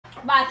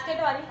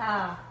Basket વાળી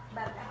હા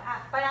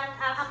પણ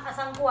આમ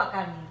શંકુ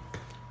આકારની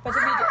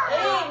પછી બીજો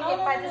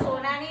એક બાજુ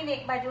સોનાની ને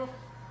એક બાજુ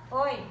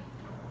હોય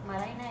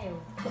મરાય ના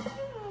એવું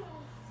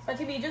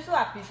પછી બીજું શું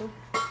આપ્યું તું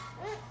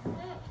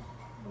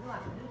બધું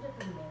આપ્યું છે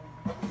તમને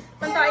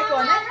પણ તારી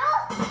કોને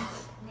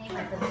નહીં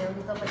મતલબ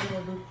એવું તો પછી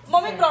બધું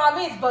મમ્મી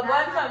પ્રોમિસ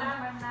ભગવાન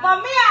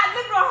મમ્મી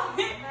આજની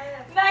પ્રોમિસ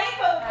નહીં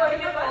કહું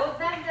કોઈને બહુ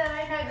ટાઈમ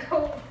જરાય ના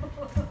કહું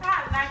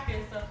હા ના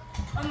કહેશો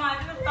પણ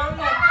મારે તો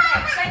તમે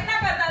એક્સપેક્ટ ના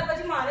કરતા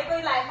પછી મારે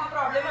કોઈ લાઈફમાં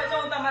પ્રોબ્લેમ હોય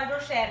તો હું તમારી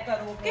જોડે શેર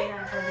કરું ઓકે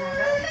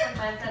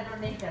મારી સાથે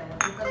નહીં કરવું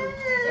તું તો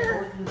લુચ્ચી છે બહુ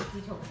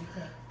લુચ્ચી છોકરી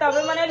છે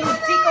તમે મને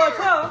લુચ્ચી કહો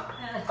છો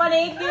પણ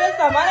એક દિવસ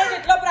તમારે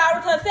જેટલો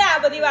પ્રાઉડ થશે આ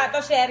બધી વાતો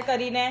શેર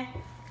કરીને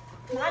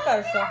ના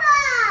કરશો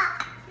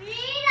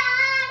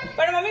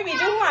પણ મમ્મી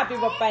બીજું શું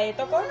આપ્યું પપ્પા એ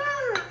તો કહો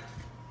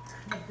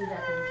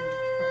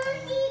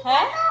હે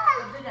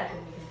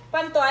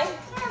પણ તોય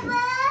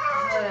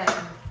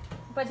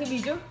પછી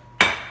બીજું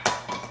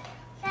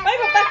ભાઈ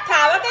પપ્પા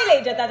ખાવા કઈ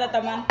લઈ જતા હતા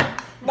તમને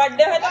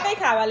બર્થડે હોય તો કઈ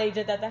ખાવા લઈ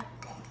જતા હતા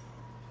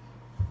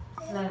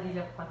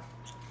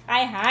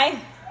હાય હાય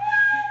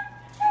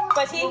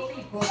પછી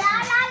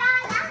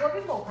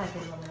ગોપી બહુ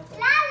ખાતી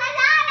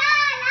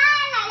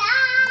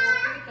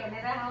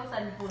કેનેરા હાઉસ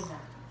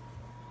અન્નપૂર્ણા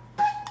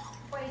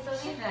પૈસો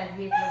નહીં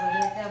રાજવી એટલો બધો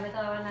એટલે અમે તો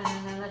આવા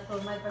નાના નાના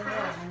સ્ટોરમાં પણ બહુ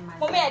આનંદ માણીએ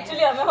મમ્મી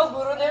એકચ્યુઅલી અમે હું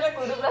ગુરુદેવ ને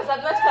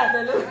ગુરુપ્રસાદમાં જ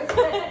ખાધેલું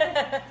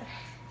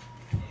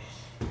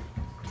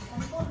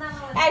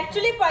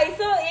એકચ્યુઅલી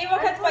પૈસો એ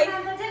વખત પૈસો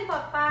છે ને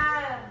પપ્પા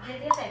જે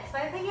દિવસ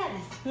એક્સપાયર થઈ ગયા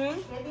ને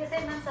એ દિવસે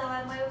મને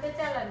સવારમાં એવું કે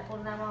ચાલ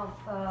અન્નપૂર્ણામાં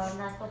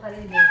નાસ્તો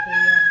કરી દે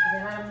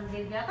જવાહર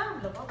મંદિર ગયા હતા ને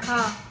લોકો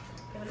હા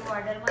કે પેલું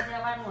ઓર્ડરમાં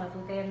જવાનું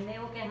હતું તો એમને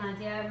એવું કે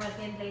હાજે આવે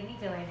મારે લઈ નહીં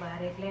જવાય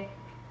બહાર એટલે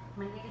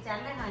મને કે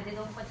ચાલ ને હાજે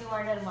તો હું પછી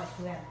ઓર્ડરમાં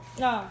છું એમ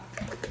હા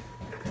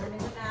મને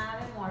તો ના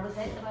આવે મોડું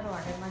થાય તમારે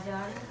ઓર્ડરમાં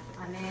જવાનું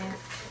અને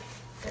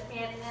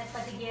એમને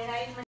પછી ઘેર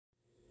આવીને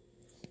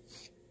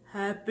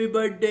હેપી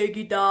બર્થડે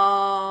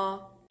ગીતા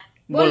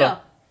બોલો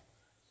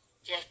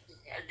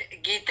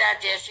ગીતા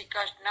જય શ્રી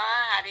કૃષ્ણ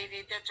સારી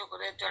રીતે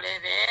છોકરો જોડે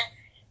રે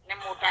ને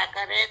મોટા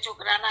કરે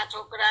છોકરાના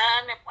છોકરા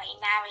ને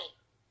પૈનાવે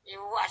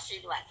એવું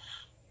આશીર્વાદ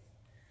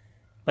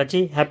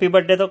પછી હેપી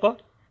બર્થડે તો કહો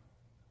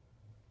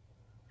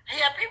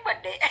હેપી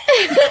બર્થડે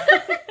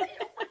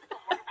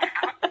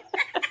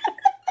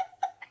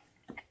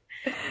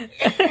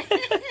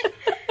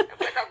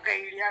બધા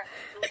ગઈડિયા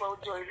તું બહુ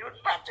જોયેલું જ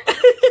પાછું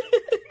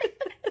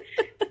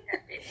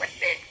હેપી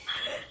બર્થડે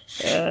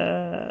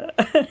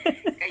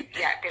કઈ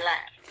ગયા પેલા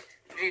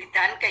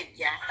રીતાન કઈ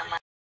ગયા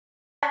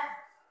તમારા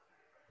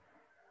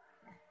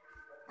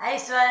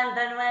આયુષ્માન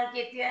ધનવાન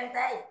કીર્તિવાન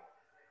થાય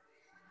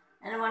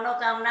અને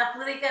મનોકામના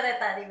પૂરી કરે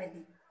તારી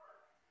બધી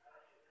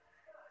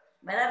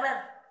બરાબર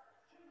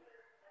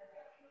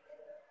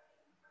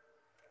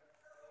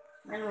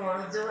મને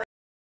મોડું જોવા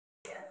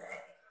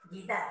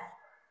ગીતા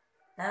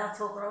તારો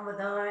છોકરો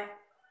બધો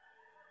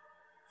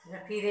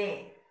ફીરે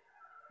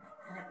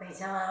અને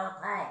પૈસા વાળો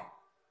થાય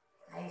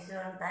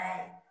આયુષ્માન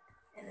થાય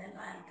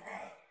ધનવાન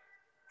થાય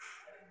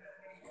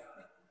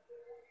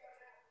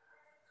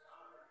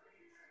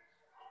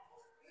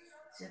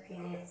સુખી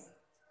રહે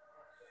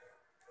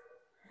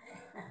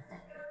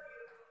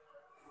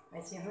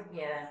પછી શું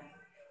કહેવાનું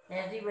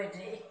happy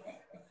birthday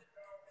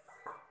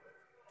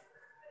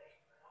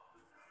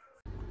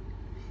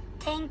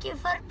Thank you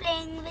for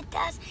playing with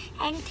us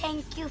and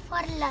thank you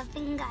for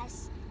loving us.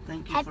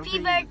 Thank you Happy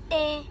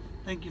birthday.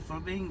 Thank you for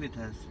being with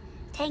us.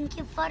 Thank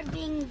you for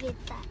being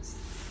with us.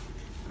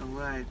 All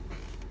right.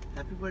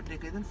 Happy birthday,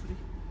 Kaidan free.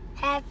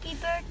 Happy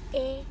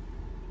birthday.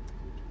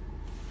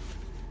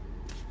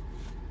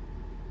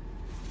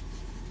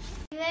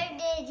 Happy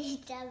birthday,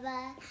 GeetaBa.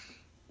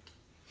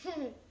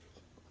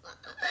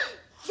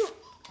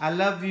 I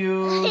love you.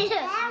 I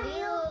love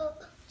you.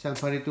 चल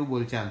फरी तू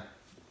बोल चल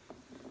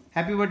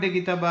happy birthday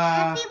गीताबा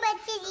Happy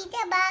birthday,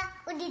 GeetaBa.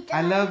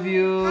 I love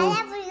you. I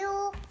love you.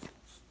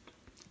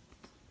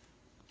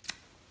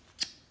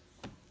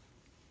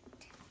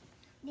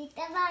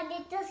 GeetaBa ને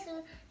તો શું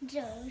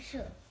જોઉં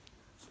છું.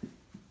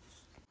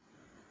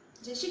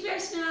 જય શ્રી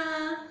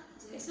કૃષ્ણ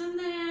જય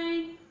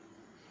સ્વામિનારાયણ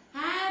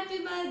હેપી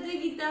બર્થડે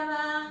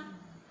ગીતાબા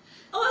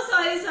ઓ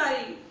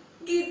સોરી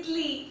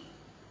કેટલી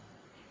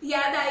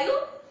યાદ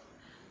આવ્યું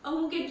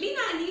હું કેટલી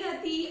નાની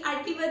હતી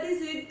આટલી બધી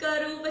જીદ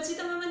કરું પછી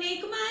તમે મને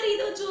એક મારી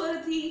દો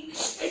જોરથી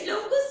એટલે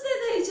હું ગુસ્સે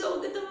થઈ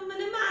જાઉં કે તમે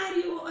મને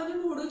માર્યું અને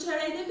મોઢું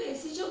ચડાઈને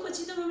બેસી જાઉં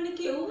પછી તમે મને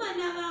કેવું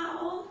મનાવવા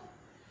આવો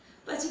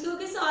પછી કહું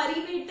કે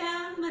સોરી બેટા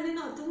મને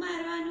નહોતું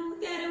મારવાનું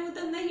ત્યારે હું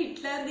તમને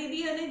હિટલર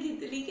દીદી અને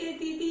ગીતલી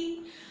કહેતી હતી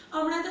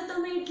હમણાં તો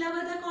તમે એટલા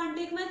બધા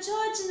કોન્ટેક્ટમાં છો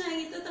જ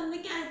નહીં તો તમને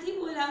ક્યાંથી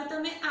બોલાવો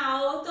તમે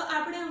આવો તો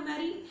આપણે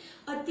અમારી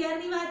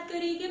અત્યારની વાત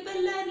કરીએ કે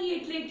પહેલાંની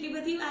એટલે એટલી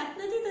બધી વાત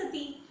નથી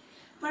થતી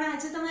પણ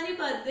આજે તમારી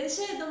બર્થડે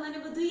છે તો મને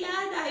બધું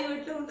યાદ આવ્યું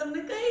એટલે હું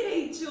તમને કહી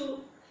રહી છું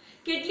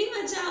કેટલી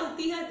મજા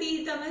આવતી હતી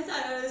તમે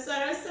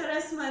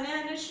સરસ મને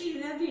અને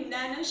શ્રીને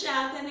ભીંડાનું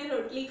શાક અને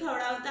રોટલી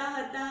ખવડાવતા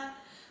હતા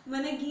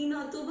મને ઘી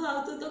નહોતું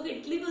ભાવતું તો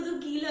કેટલી બધું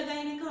ઘી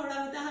લગાવીને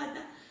ખવડાવતા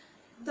હતા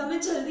તમે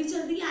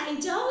જલ્દી આવી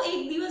જાઓ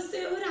એક દિવસ તો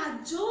એવો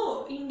રાખજો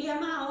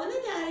ઇન્ડિયામાં આવો ને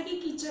ત્યારે કે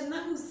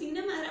કિચનમાં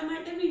ઘૂસીને મારા માટે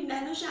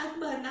શાક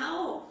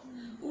બનાવો.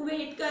 હું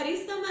વેઇટ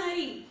કરીશ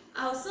તમારી.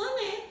 આવશો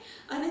ને?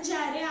 અને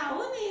જ્યારે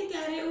આવો ને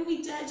ત્યારે એવું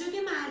વિચારજો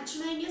કે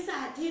માર્ચમાં અહીંયા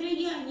સાથે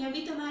રહીએ. અહીંયા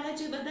બી તમારા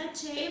જે બધા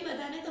છે એ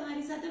બધાને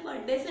તમારી સાથે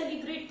બર્થડે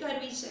સેલિબ્રેટ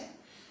કરવી છે.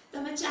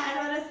 તમે 4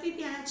 વર્ષથી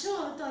ત્યાં છો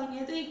તો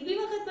અહીંયા તો એક બી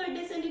વખત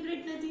બર્થડે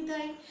સેલિબ્રેટ નથી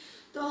થઈ.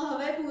 તો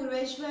હવે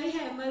પૂર્વેશભાઈ,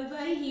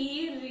 હેમલભાઈ,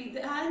 હીર,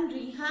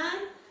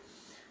 રિહાન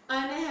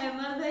અને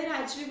હેમલભાઈ,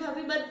 રાજવી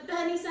ભાભી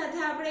બધાની સાથે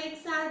આપણે એક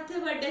સાથે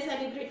બર્થડે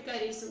સેલિબ્રેટ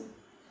કરીશું.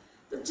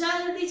 તો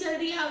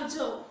જલ્દી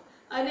આવજો.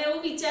 અને હું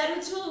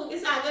વિચારું છું કે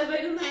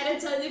સાગરભાઈનું મેરેજ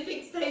જલ્દી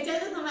ફિક્સ થઈ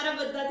જાય તો તમારા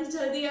બધાથી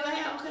જલ્દી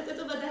અવાય. આ વખતે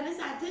તો બધાને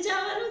સાથે જ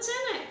આવવાનું છે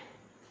ને,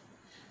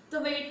 તો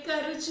વેઇટ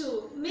કરું છું.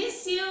 Miss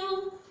you.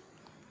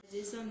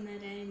 જય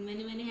Swaminarayan.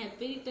 Many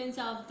happy returns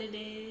of the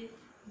day.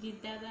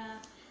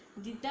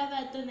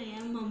 Geetaba તો નહીં,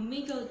 આમ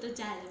મમ્મી કહું તો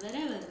ચાલે,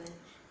 બરાબર ને?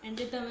 અને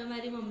કે તમે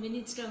મારી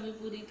મમ્મીની જ કમી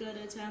પૂરી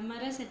કરો છો. આમ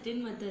મારા સેકન્ડ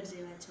મધર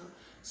જેવા છો.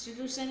 શ્રી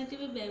કૃષ્ણની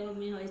બી 2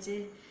 મમ્મી હોય છે,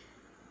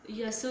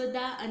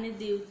 યશોદા અને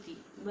દેવકી.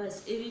 બસ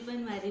એવી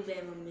પણ મારી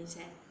 2 મમ્મી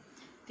છે.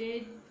 કે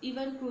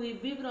ઇવન કોઈ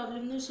પણ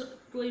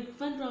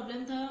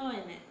પ્રોબ્લેમ થયો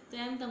હોય ને તો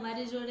એમ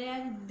તમારી જોડે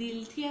આમ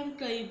દિલથી આમ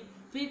કંઈ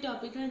બી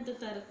ટોપિક હોય ને તો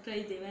તરત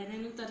કહી દેવાય અને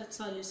એનું તરત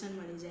સોલ્યુશન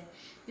મળી જાય.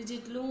 કે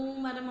જેટલું હું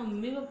મારા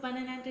મમ્મી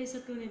પપ્પાને ના કહી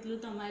શકું ને એટલું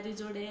તમારી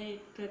જોડે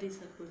કરી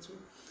શકું છું.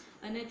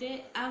 અને કે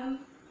આમ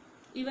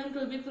ઇવન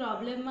કોઈ બી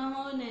પ્રોબ્લેમમાં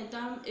હોઉં ને તો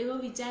આમ એવો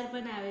વિચાર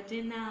પણ આવે કે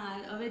ના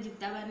હવે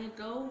ગીતાબાને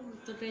કહું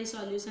તો કંઈ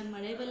સોલ્યુશન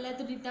મળે. પહેલાં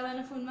તો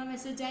ગીતાબાના ફોનમાં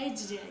મેસેજ આવી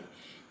જ જાય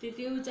કે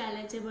કેવું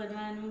ચાલે છે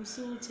ભણવાનું,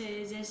 શું છે,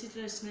 જય શ્રી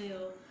કૃષ્ણ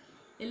એવો.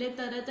 એટલે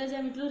તરત જ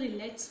આમ એટલું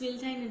રિલેક્સ ફીલ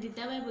થાય ને.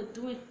 ગીતાબાઈ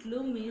બધું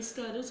એટલું મિસ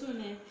કરું છું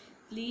ને.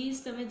 પ્લીઝ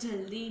તમે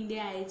જલ્દી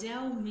ઇન્ડિયા આવી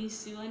જાઓ. Miss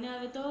you. અને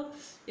હવે તો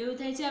એવું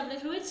થાય છે, આપણે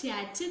ખબર છે,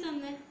 યાદ છે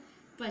તમને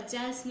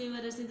 50મી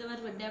વર્ષની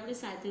તમારી બર્થડે આપણે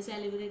સાથે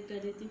સેલિબ્રેટ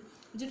કરી હતી.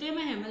 જો કે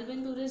એમાં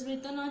હેમલભાઈ,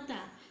 પૂર્વેશભાઈ તો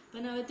નહોતા,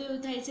 પણ હવે તો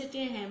એવું થાય છે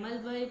કે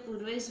હેમલભાઈ,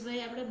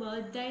 પૂર્વેશભાઈ આપણે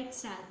બધા જ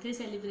સાથે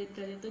સેલિબ્રેટ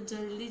કરીએ. તો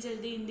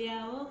જલ્દી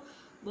ઇન્ડિયા આવો.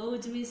 બહુ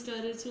જ મિસ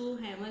કરું છું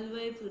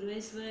હેમલભાઈ,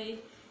 પૂર્વેશભાઈ,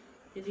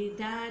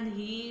 રિધાન,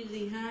 હીર,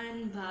 રિહાન,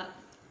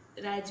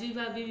 રાજવી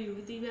ભાભી,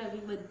 વિભૂતિ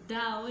ભાભી,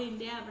 બધા આવો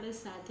ઇન્ડિયા, આપણે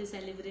સાથે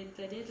સેલિબ્રેટ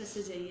કરીએ,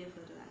 કશે જઈએ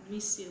ફરવા.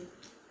 Miss you.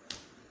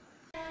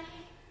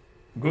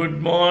 Good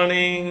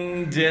morning.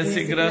 જય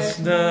શ્રી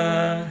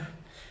કૃષ્ણ.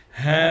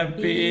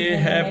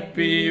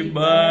 Happy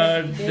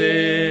birthday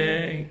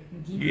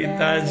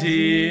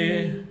Gitaji.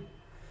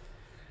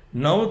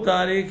 9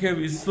 તારીખ એ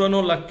વિશ્વનો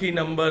લકી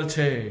નંબર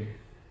છે.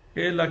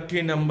 એ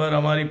લકી નંબર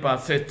અમારી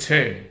પાસે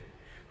છે.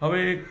 હવે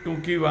એક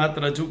ટૂંકી વાત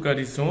રજૂ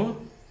કરીશું.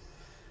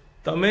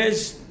 તમે જ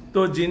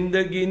તો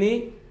જિંદગીની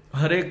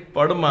હરેક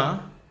પળમાં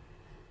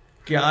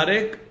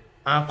ક્યારેક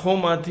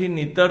આંખોમાંથી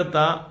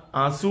નીતરતા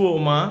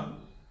આંસુઓમાં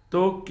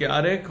તો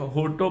ક્યારેક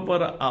હોઠો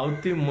પર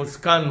આવતી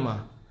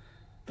મુસ્કાનમાં.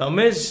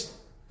 તમે જ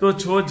તો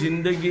છો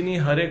જિંદગીની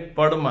હરેક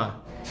પળમાં,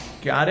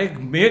 ક્યારેક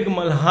મેઘ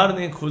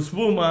મલ્હારની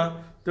ખુશ્બુમાં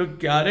તો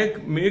ક્યારેક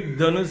મેઘ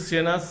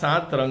ધનુષ્યના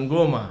 7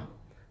 રંગોમાં.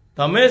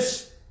 તમે જ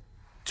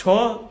છો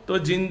તો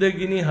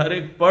જિંદગીની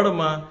હરેક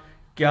પળમાં,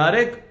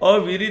 ક્યારેક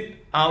અવિરત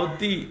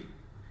આવતી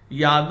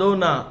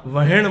યાદોના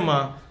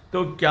વહેણમાં તો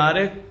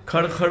ક્યારેક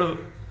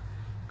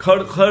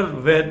ખડખડ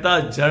વહેતા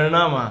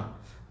ઝરણામાં.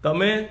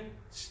 તમે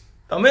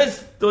જ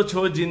તો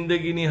છો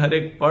જિંદગીની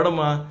હરેક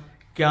પળમાં,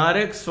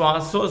 ક્યારેક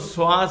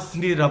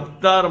શ્વાસોશ્વાસની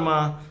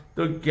રફતારમાં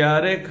તો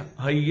ક્યારેક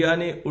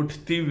હૈયાની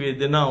ઉઠતી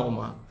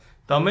વેદનાઓમાં.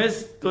 તમે જ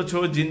તો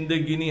છો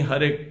જિંદગીની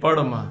હરેક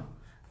પળમાં.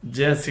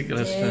 જય શ્રી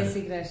કૃષ્ણ. જય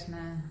શ્રી કૃષ્ણ.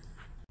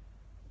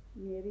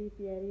 मेरी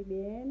प्यारी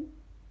बहन,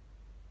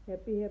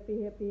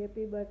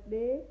 હેપી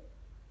બર્થડે.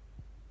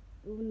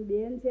 તું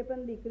બેન છે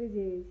પણ દીકરી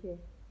જેવી છે.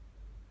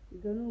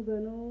 ઘણું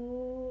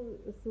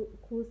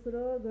ખુશ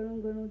રહો,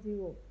 ઘણું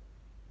જીવો.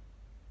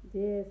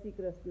 જય શ્રી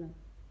કૃષ્ણ.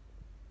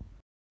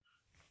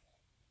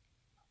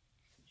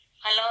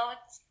 હેલો,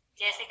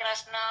 જય Shri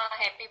Krishna.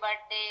 Happy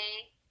birthday.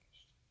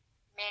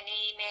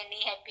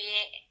 Many happy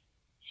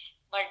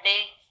birthday.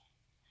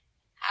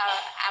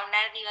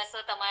 આવનાર દિવસો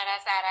તમારા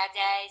સારા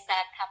જાય,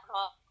 સાથ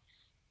આપણો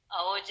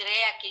આવો જ રહે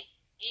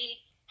આખી,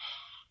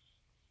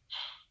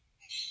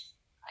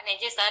 અને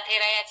જે સાથે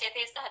રહ્યા છે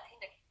તે સાથે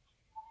રહે.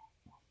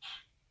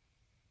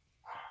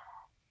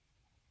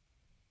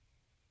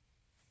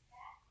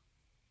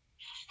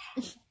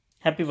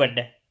 Happy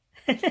birthday.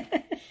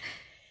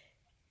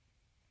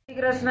 શ્રી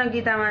કૃષ્ણ.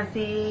 ગીતા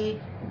માસી,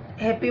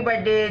 હેપી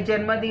બર્થડે.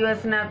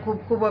 જન્મદિવસના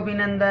ખૂબ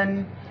અભિનંદન.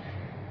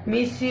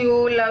 Miss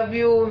you, love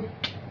you.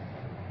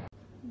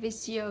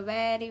 Wish you a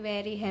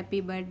very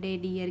happy birthday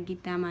dear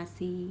Geeta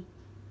Masi.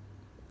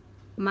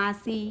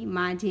 માસી,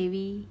 માં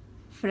જેવી,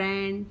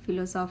 ફ્રેન્ડ,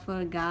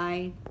 ફિલોસોફર,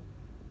 ગાઈડ.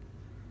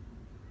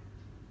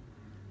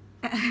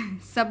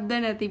 શબ્દ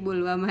નથી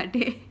બોલવા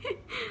માટે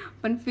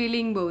પણ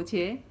ફિલિંગ બહુ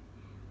છે.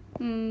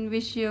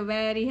 Wish you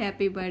very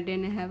happy birthday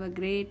અને હેવ અ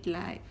ગ્રેટ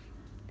લાઈફ.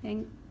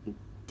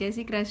 જય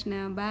Shri Krishna.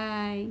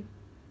 By.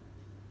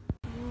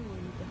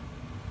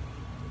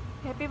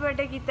 Happy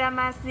birthday Gita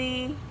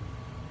માસી.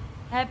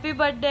 Happy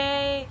birthday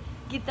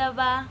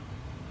Geetaba.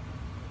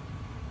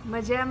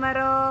 મજામાં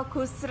રહો,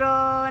 ખુશ રહો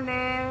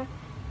ને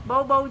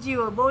બહુ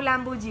જીવો, બહુ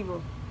લાંબુ જીવો.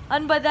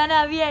 અને બધાને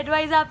આવી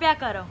એડવાઇસ આપ્યા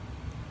કરો.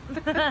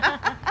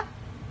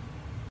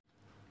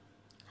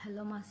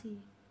 હેલો માસી,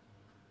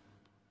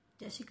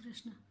 જય શ્રી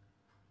કૃષ્ણ,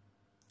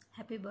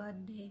 હેપી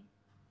બર્થડે.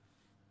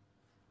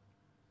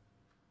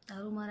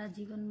 તારું મારા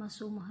જીવનમાં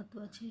શું મહત્ત્વ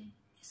છે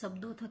એ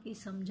શબ્દો થકી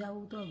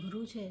સમજાવવું તો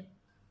અઘરું છે,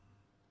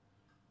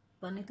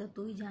 પણ એ તો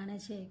તુંય જાણે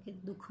છે કે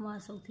દુઃખમાં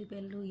સૌથી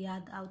પહેલું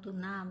યાદ આવતું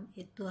નામ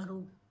એ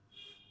તારું.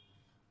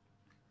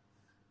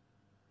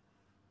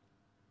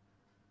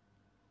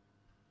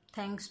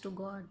 થેન્ક્સ ટુ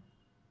ગોડ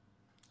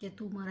કે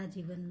તું મારા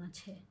જીવનમાં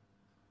છે.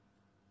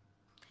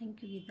 Thank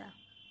you Gita.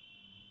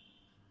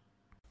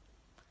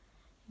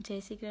 જય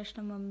Shri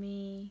Krishna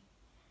mummy.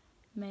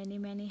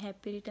 Many many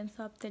happy returns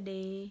of the day.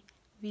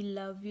 V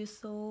love you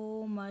so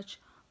much.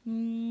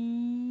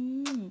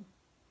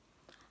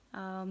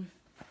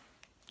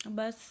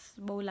 બસ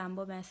બહુ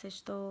લાંબો મેસેજ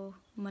તો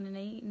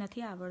મને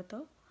નથી આવડતો,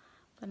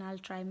 પણ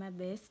આઈ try my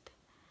best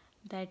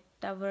that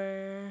our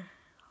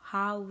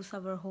house,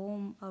 our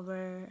home,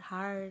 our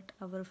heart,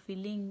 our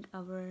feeling,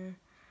 our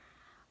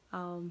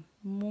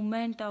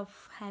moment of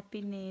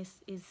happiness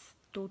is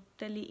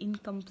totally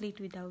incomplete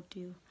without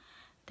you.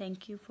 Thank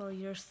you for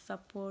your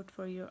support,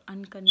 for your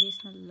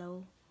unconditional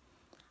love.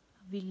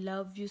 We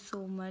love you so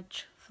much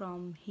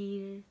from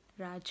here,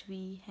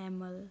 Rajvi,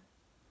 Hemal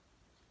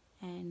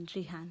and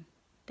Rihan.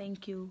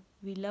 Thank you.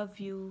 We love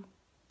you.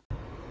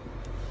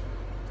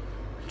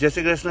 જય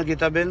Shri Krishna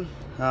Gitaben.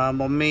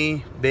 Mummy,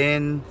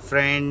 બેન,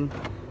 friend,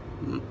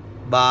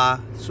 બા,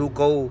 શું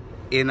કહું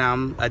એ નામ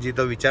હજી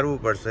તો વિચારવું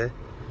પડશે,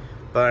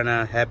 પણ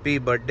happy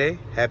birthday,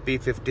 happy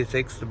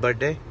 56th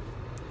birthday.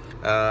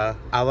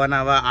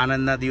 આવાના આવા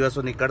આનંદના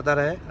દિવસો નીકળતા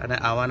રહે અને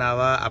આવાના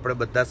આવા આપણે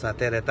બધા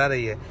સાથે રહેતા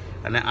રહીએ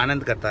અને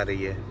આનંદ કરતા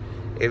રહીએ,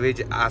 એવી જ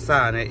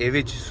આશા અને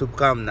એવી જ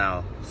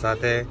શુભકામનાઓ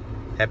સાથે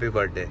હેપી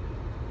બર્થડે.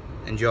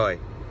 એન્જોય.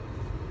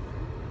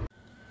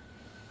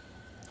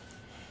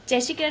 જય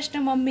Shri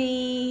Krishna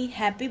mummy.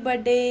 Happy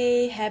birthday,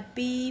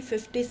 happy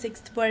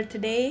 56th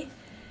birthday.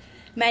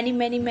 Many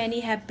many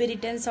many happy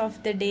returns of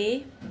the day.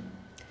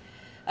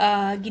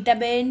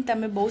 Gitaben,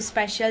 તમે બહુ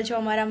સ્પેશિયલ છો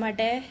અમારા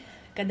માટે.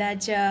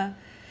 કદાચ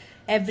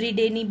એવરી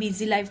ડેની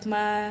બિઝી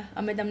લાઈફમાં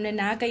અમે તમને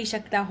ના કહી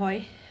શકતા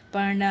હોય,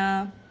 પણ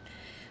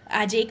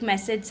આજે એક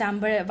મેસેજ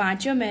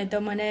વાંચ્યો મેં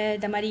તો મને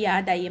તમારી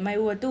યાદ આવી. એમાં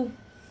એવું હતું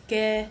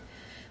કે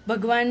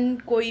ભગવાન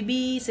કોઈ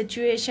બી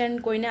સિચ્યુએશન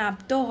કોઈને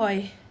આપતો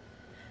હોય,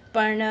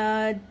 પણ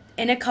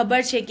એને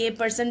ખબર છે કે એ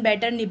પર્સન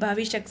બેટર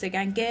નિભાવી શકશે,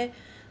 કારણ કે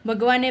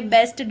ભગવાન એ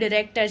બેસ્ટ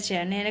ડિરેક્ટર છે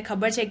અને એને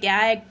ખબર છે કે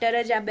આ એક્ટર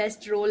જ આ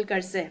બેસ્ટ રોલ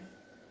કરશે.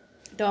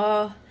 તો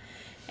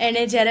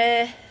એણે જ્યારે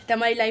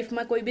તમારી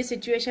લાઈફમાં કોઈ બી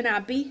સિચ્યુએશન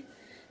આપી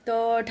તો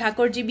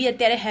ઠાકોરજી બી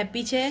અત્યારે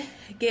હેપી છે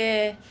કે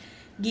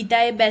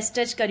ગીતાએ બેસ્ટ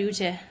જ કર્યું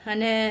છે,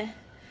 અને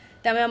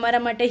તમે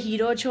અમારા માટે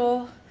હીરો છો.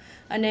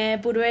 અને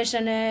પૂર્વેશ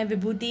અને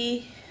વિભૂતિ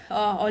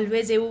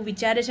ઓલવેઝ એવું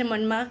વિચારે છે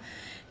મનમાં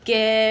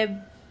કે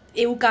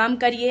એવું કામ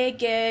કરીએ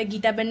કે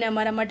ગીતાબેનને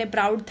અમારા માટે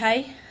પ્રાઉડ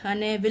થાય,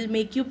 અને will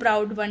make you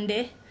proud one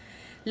day.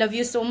 Love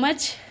you so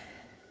much.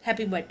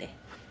 Happy birthday.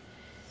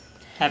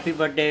 Happy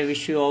birthday.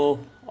 Wish you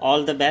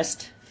all the best.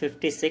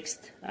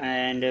 56th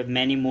and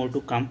many more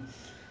to come.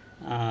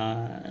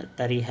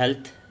 તારી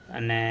હેલ્થ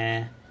અને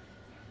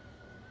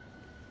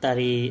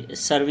તારી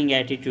સર્વિંગ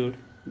એટીટ્યૂડ,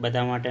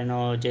 બધા માટેનો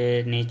જે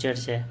નેચર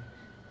છે,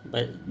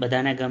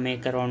 બધાને ગમે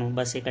કરવાનું,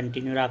 બસ એ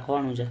કન્ટિન્યુ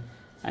રાખવાનું છે,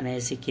 અને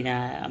શીખીને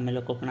અમે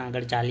લોકો પણ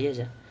આગળ ચાલીએ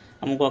છીએ.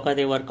 અમુક વખત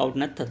એ વર્કઆઉટ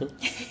નથી થતું,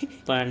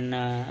 પણ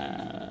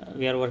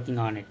we are working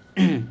on it.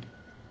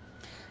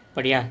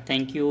 પણ યા,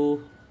 થેન્ક યુ.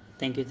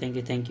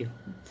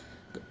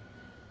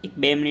 એક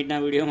 2 મિનિટના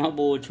વિડીયોમાં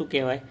બહુ ઓછું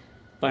કહેવાય,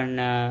 પણ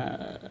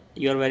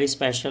you are very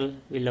special.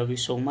 V love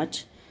you so much.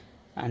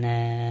 અને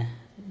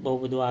બહુ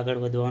બધું આગળ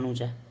વધવાનું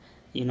છે,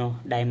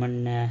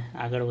 ડાયમંડને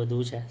આગળ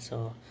વધવું છે. સો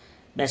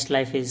best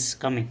life is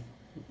coming.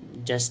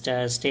 Just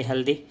stay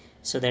healthy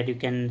so that you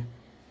can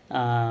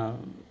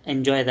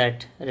enjoy that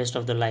rest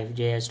of the life.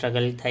 જે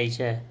સ્ટ્રગલ થાય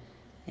છે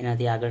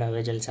એનાથી આગળ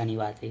હવે જલસાની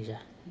વાત થઈ છે.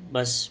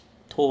 બસ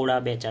થોડા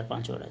 2, 4,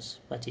 5 વર્ષ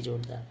પછી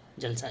જોરદાર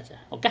જલસા છે.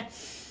 Okay,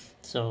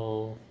 so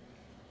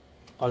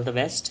all the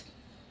best.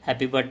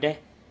 Happy birthday.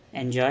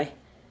 Enjoy.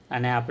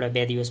 અને આપણે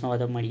 2 દિવસમાં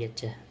બધા મળીએ જ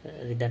છે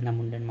રિધરના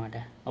મુંડન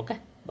માટે. Okay,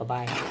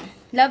 by.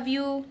 Love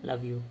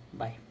you.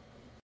 By.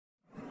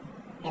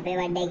 Happy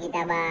birthday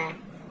Geetaba.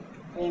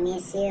 V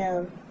miss you.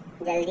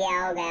 જલ્દી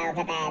આવો, ગયા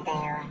વખત આયા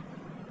હતા એવા.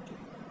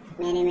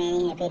 Many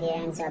many happy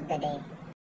returns of the day.